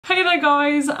there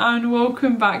guys, and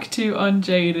welcome back to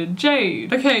UnJaded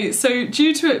Jade. Okay, so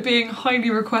due to it being highly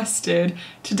requested,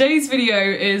 today's video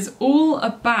is all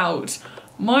about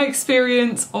my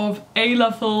experience of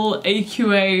A-level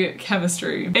AQA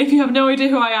chemistry. If you have no idea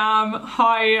who I am,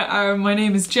 hi, my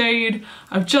name is Jade.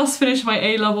 I've just finished my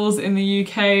A-levels in the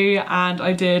UK and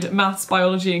I did maths,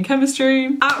 biology and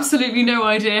chemistry. Absolutely no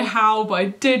idea how, but I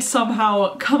did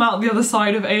somehow come out the other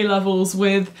side of A-levels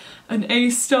with an A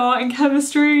star in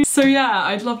chemistry. So yeah,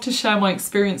 I'd love to share my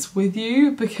experience with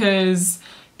you because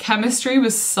chemistry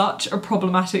was such a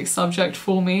problematic subject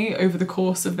for me over the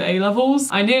course of the A-levels.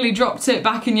 I nearly dropped it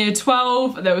back in year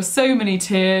 12. There were so many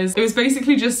tears. It was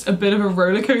basically just a bit of a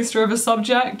roller coaster of a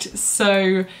subject.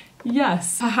 So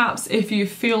yes, perhaps if you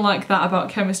feel like that about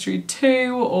chemistry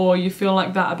too, or you feel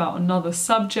like that about another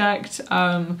subject,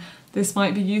 this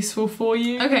might be useful for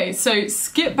you. Okay, so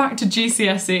skip back to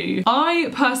GCSE. I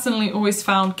personally always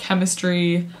found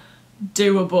chemistry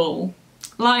doable.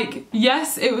 Like,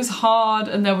 yes, it was hard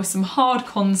and there were some hard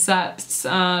concepts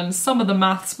and some of the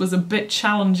maths was a bit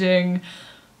challenging,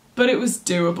 but it was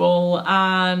doable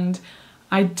and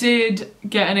I did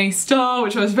get an A star,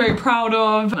 which I was very proud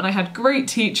of, and I had great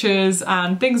teachers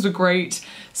and things were great.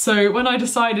 So when I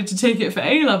decided to take it for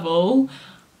A-level,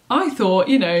 I thought,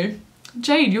 you know,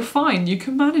 Jade, you're fine, you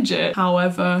can manage it.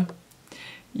 However,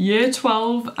 year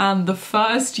 12 and the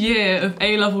first year of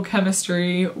A-level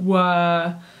chemistry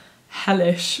were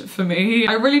hellish for me.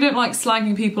 I really don't like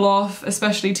slagging people off,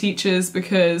 especially teachers,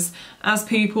 because as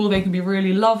people they can be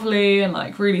really lovely and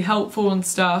like really helpful and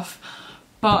stuff,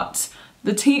 but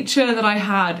the teacher that I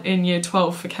had in year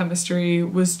 12 for chemistry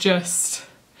was just,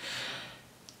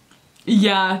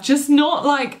 yeah, just not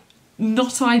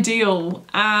ideal,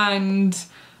 and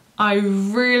I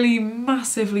really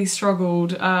massively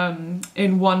struggled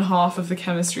in one half of the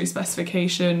chemistry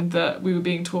specification that we were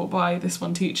being taught by this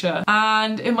one teacher.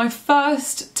 And in my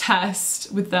first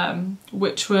test with them,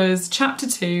 which was chapter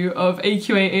 2 of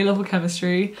AQA A-level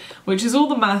chemistry, which is all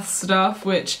the maths stuff,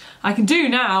 which I can do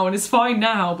now and is fine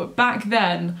now, but back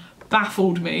then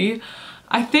baffled me.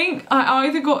 I think I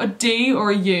either got a D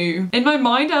or a U. In my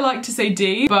mind I like to say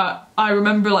D, but I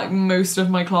remember like most of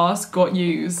my class got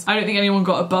U's. I don't think anyone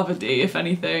got above a D, if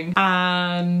anything.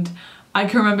 And I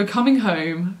can remember coming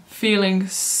home feeling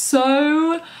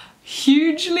so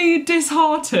hugely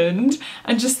disheartened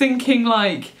and just thinking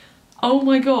like, oh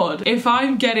my god, if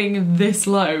I'm getting this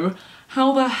low,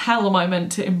 how the hell am I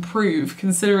meant to improve,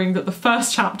 considering that the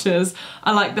first chapters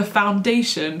are like the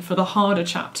foundation for the harder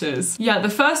chapters? Yeah, the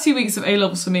first few weeks of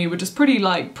A-levels for me were just pretty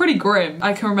grim.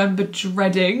 I can remember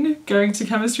dreading going to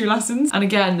chemistry lessons, and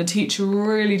again, the teacher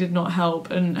really did not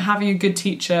help, and having a good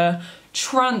teacher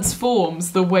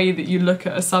transforms the way that you look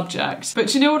at a subject.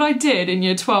 But you know what I did in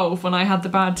year 12 when I had the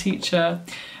bad teacher?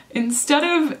 Instead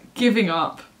of giving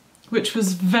up, which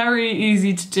was very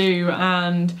easy to do,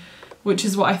 and which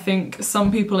is what I think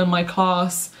some people in my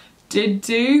class did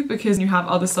do because you have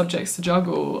other subjects to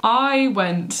juggle, I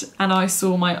went and I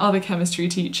saw my other chemistry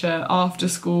teacher after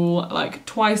school like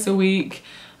twice a week,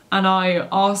 and I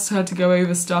asked her to go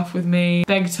over stuff with me,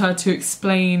 begged her to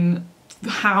explain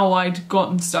how I'd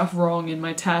gotten stuff wrong in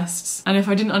my tests, and if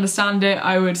I didn't understand it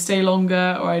I would stay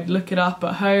longer or I'd look it up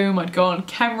at home. I'd go on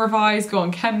Chem Revise, go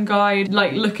on Chem Guide,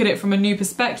 like look at it from a new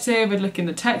perspective. I'd look in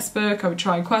the textbook, I would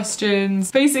try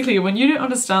questions. Basically, when you don't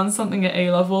understand something at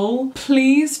A-level,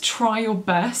 please try your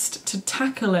best to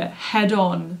tackle it head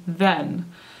on then.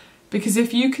 Because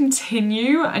if you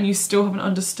continue and you still haven't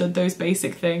understood those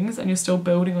basic things and you're still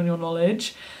building on your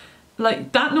knowledge,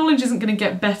 like that knowledge isn't going to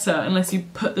get better unless you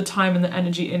put the time and the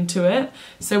energy into it.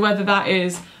 So whether that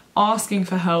is asking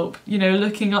for help, you know,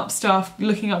 looking up stuff,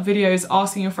 looking up videos,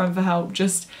 asking your friend for help,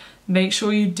 just make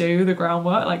sure you do the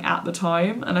groundwork like at the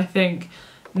time. And I think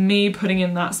me putting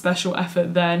in that special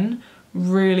effort then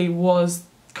really was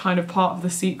kind of part of the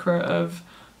secret of,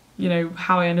 you know,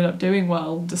 how I ended up doing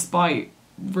well despite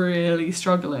really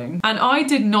struggling. And I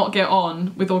did not get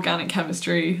on with organic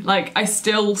chemistry. Like, I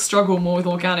still struggle more with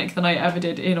organic than I ever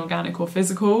did inorganic or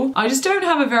physical. I just don't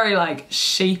have a very like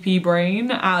shapy brain,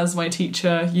 as my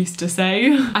teacher used to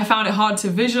say. I found it hard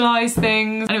to visualize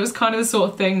things, and it was kind of the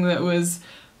sort of thing that was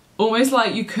almost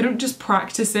like you couldn't just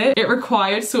practice it. It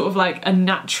required sort of like a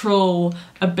natural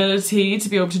ability to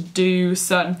be able to do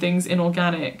certain things in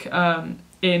organic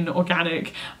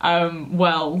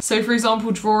well. So for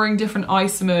example, drawing different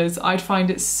isomers, I'd find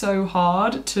it so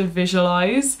hard to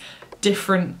visualize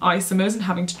different isomers and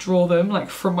having to draw them like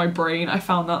from my brain. I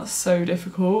found that so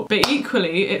difficult. But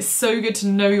equally, it's so good to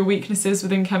know your weaknesses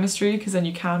within chemistry because then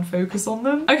you can focus on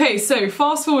them. Okay, so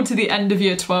fast forward to the end of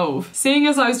year 12. Seeing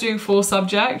as I was doing 4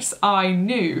 subjects, I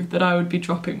knew that I would be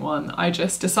dropping one. I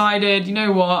just decided, you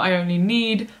know what, I only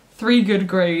need 3 good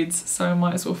grades, so I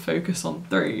might as well focus on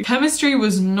 3. Chemistry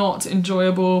was not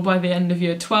enjoyable by the end of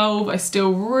year 12. I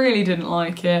still really didn't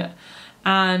like it.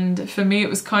 And for me, it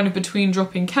was kind of between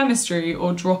dropping chemistry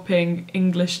or dropping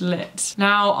English lit.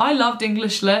 Now, I loved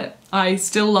English lit. I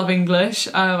still love English.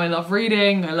 I love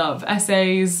reading, I love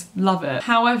essays, love it.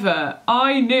 However,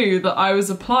 I knew that I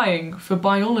was applying for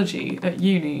biology at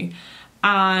uni,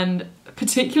 and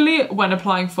particularly when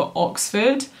applying for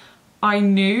Oxford, I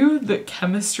knew that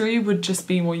chemistry would just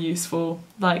be more useful.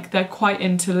 Like, they're quite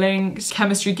interlinked.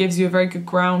 Chemistry gives you a very good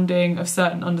grounding of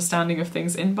certain understanding of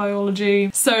things in biology.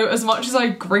 So as much as I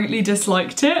greatly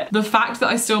disliked it, the fact that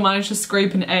I still managed to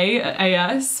scrape an A at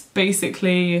AS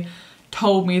basically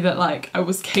told me that like I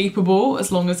was capable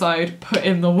as long as I'd put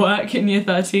in the work in year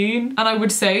 13. And I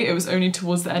would say it was only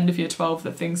towards the end of year 12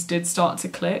 that things did start to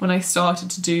click, when I started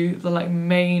to do the like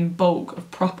main bulk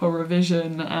of proper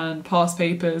revision and past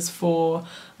papers for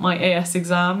my AS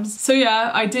exams. So yeah,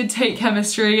 I did take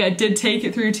chemistry, I did take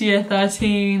it through to year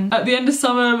 13. At the end of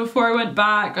summer, before I went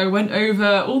back, I went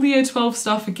over all the year 12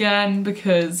 stuff again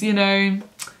because, you know,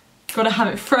 gotta have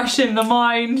it fresh in the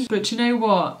mind. But you know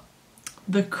what?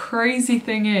 The crazy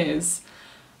thing is,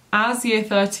 as year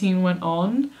 13 went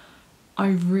on, I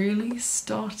really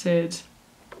started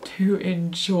to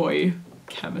enjoy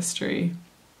chemistry.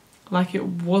 Like, it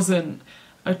wasn't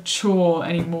a chore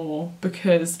anymore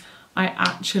because I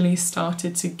actually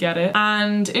started to get it.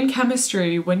 And in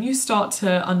chemistry, when you start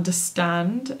to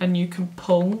understand and you can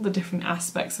pull the different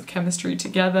aspects of chemistry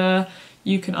together,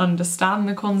 you can understand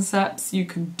the concepts, you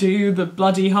can do the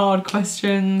bloody hard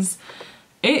questions,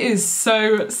 it is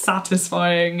so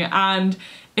satisfying and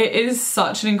it is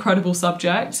such an incredible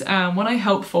subject. And when I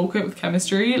help Folkert with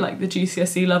chemistry, like the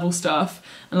GCSE level stuff,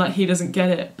 and like he doesn't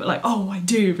get it, but like, oh, I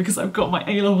do because I've got my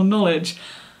A-level knowledge.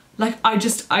 Like, I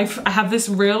have this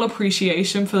real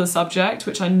appreciation for the subject,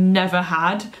 which I never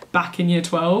had back in year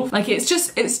 12. Like, it's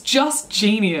just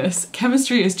genius.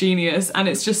 Chemistry is genius, and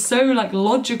it's just so like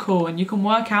logical, and you can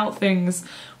work out things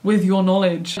with your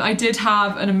knowledge. I did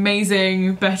have an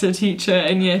amazing, better teacher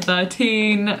in year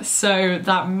 13, so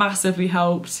that massively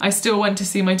helped. I still went to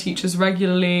see my teachers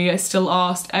regularly. I still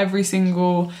asked every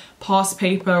single past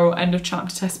paper or end of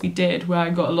chapter test we did where I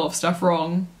got a lot of stuff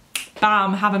wrong.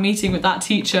 Bam, have a meeting with that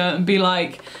teacher and be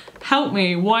like, help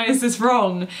me, why is this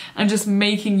wrong? And just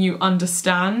making you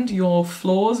understand your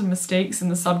flaws and mistakes in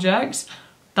the subject.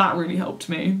 That really helped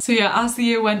me. So yeah, as the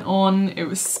year went on, it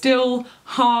was still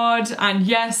hard, and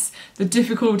yes, the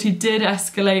difficulty did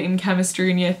escalate in chemistry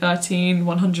in year 13,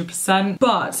 100%.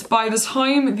 But by the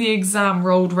time the exam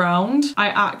rolled round, I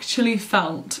actually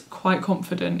felt quite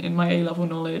confident in my A-level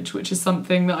knowledge, which is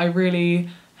something that I really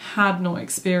had not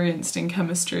experienced in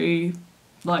chemistry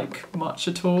like much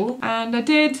at all. And I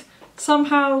did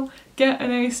somehow get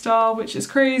an A star, which is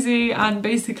crazy, and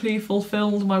basically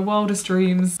fulfilled my wildest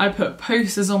dreams. I put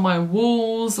posters on my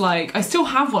walls, like I still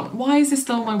have one. Why is this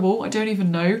still on my wall? I don't even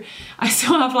know. I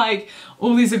still have like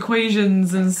all these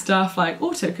equations and stuff like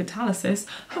autocatalysis,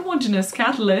 homogeneous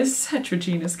catalysts,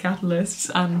 heterogeneous catalysts,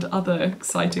 and other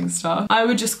exciting stuff. I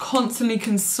would just constantly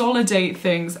consolidate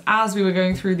things as we were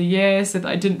going through the year so that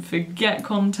I didn't forget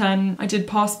content. I did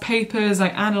past papers, I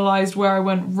analysed where I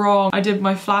went wrong, I did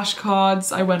my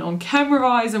flashcards, I went on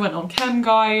Chemrise, I went on Chem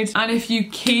Guide, and if you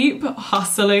keep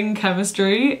hustling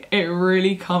chemistry, it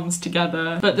really comes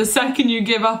together. But the second you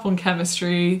give up on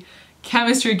chemistry,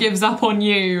 chemistry gives up on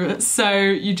you, so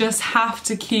you just have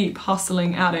to keep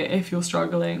hustling at it if you're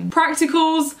struggling.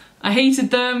 Practicals, I hated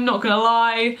them, not gonna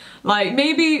lie. Like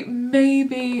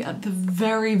maybe at the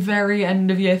very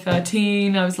end of year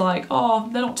 13, I was like, oh,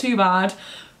 they're not too bad.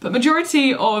 But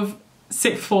majority of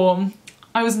sixth form,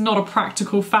 I was not a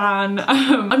practical fan.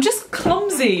 I'm just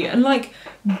clumsy and like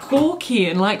gawky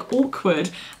and like awkward,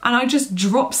 and I just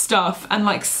drop stuff and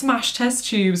like smash test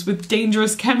tubes with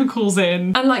dangerous chemicals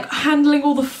in, and like handling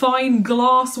all the fine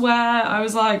glassware. I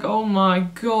was like, oh my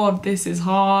god, this is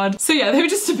hard. So yeah, they were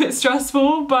just a bit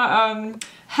stressful, but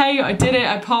hey, I did it.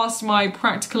 I passed my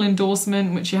practical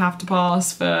endorsement, which you have to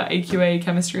pass for AQA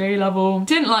chemistry A level.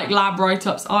 Didn't like lab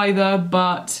write-ups either,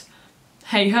 but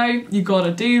hey ho, you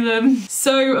gotta do them.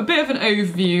 So a bit of an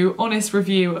overview, honest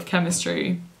review of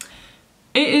chemistry.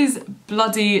 It is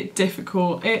bloody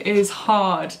difficult, it is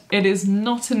hard. It is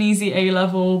not an easy A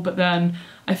level, but then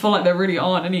I feel like there really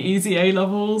aren't any easy A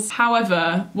levels.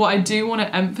 However, what I do want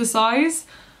to emphasise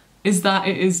is that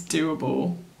it is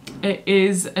doable. It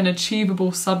is an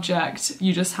achievable subject.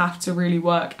 You just have to really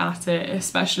work at it,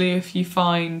 especially if you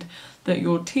find that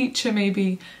your teacher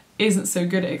maybe isn't so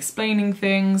good at explaining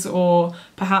things, or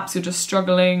perhaps you're just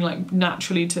struggling like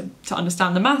naturally to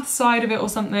understand the math side of it or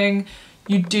something.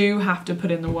 You do have to put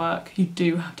in the work, you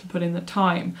do have to put in the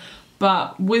time.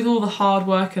 But with all the hard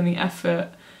work and the effort,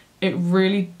 it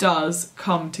really does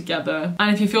come together.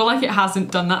 And if you feel like it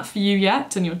hasn't done that for you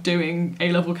yet and you're doing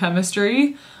A-level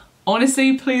chemistry,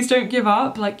 honestly, please don't give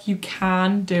up. Like, you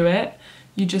can do it.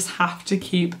 You just have to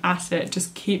keep at it.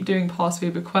 Just keep doing past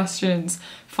paper questions,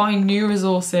 find new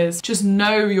resources, just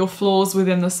know your flaws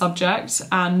within the subject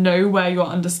and know where your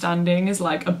understanding is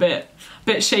like a bit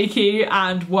shaky,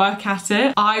 and work at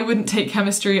it. I wouldn't take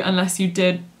chemistry unless you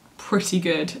did pretty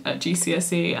good at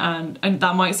GCSE, and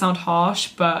that might sound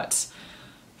harsh, but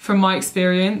from my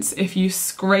experience, if you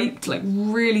scraped, like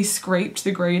really scraped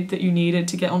the grade that you needed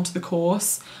to get onto the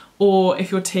course, or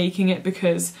if you're taking it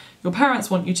because your parents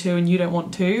want you to and you don't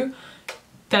want to,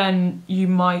 then you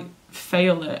might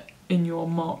fail it in your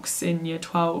mocks in year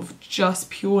 12 just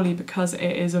purely because it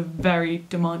is a very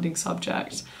demanding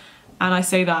subject. And I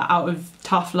say that out of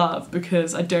tough love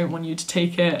because I don't want you to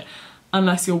take it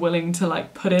unless you're willing to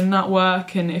like put in that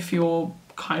work, and if you're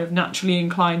kind of naturally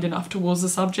inclined enough towards the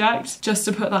subject. Just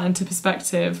to put that into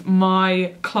perspective,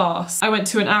 my class, I went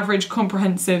to an average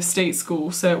comprehensive state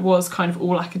school, so it was kind of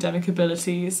all academic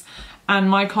abilities, and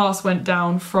my class went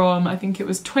down from, I think it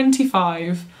was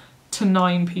 25 to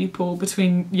 9 people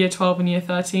between year 12 and year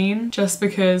 13, just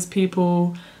because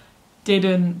people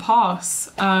didn't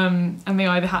pass, and they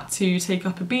either had to take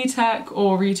up a BTEC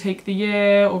or retake the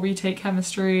year or retake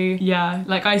chemistry. Yeah,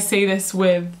 like I say this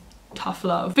with tough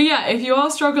love. But yeah, if you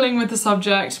are struggling with the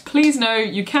subject, please know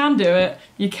you can do it,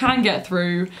 you can get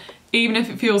through. Even if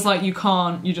it feels like you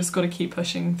can't, you just gotta keep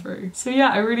pushing through. So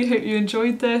yeah, I really hope you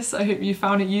enjoyed this. I hope you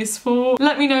found it useful.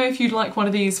 Let me know if you'd like one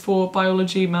of these for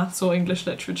biology, maths or English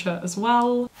literature as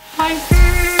well.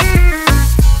 Bye!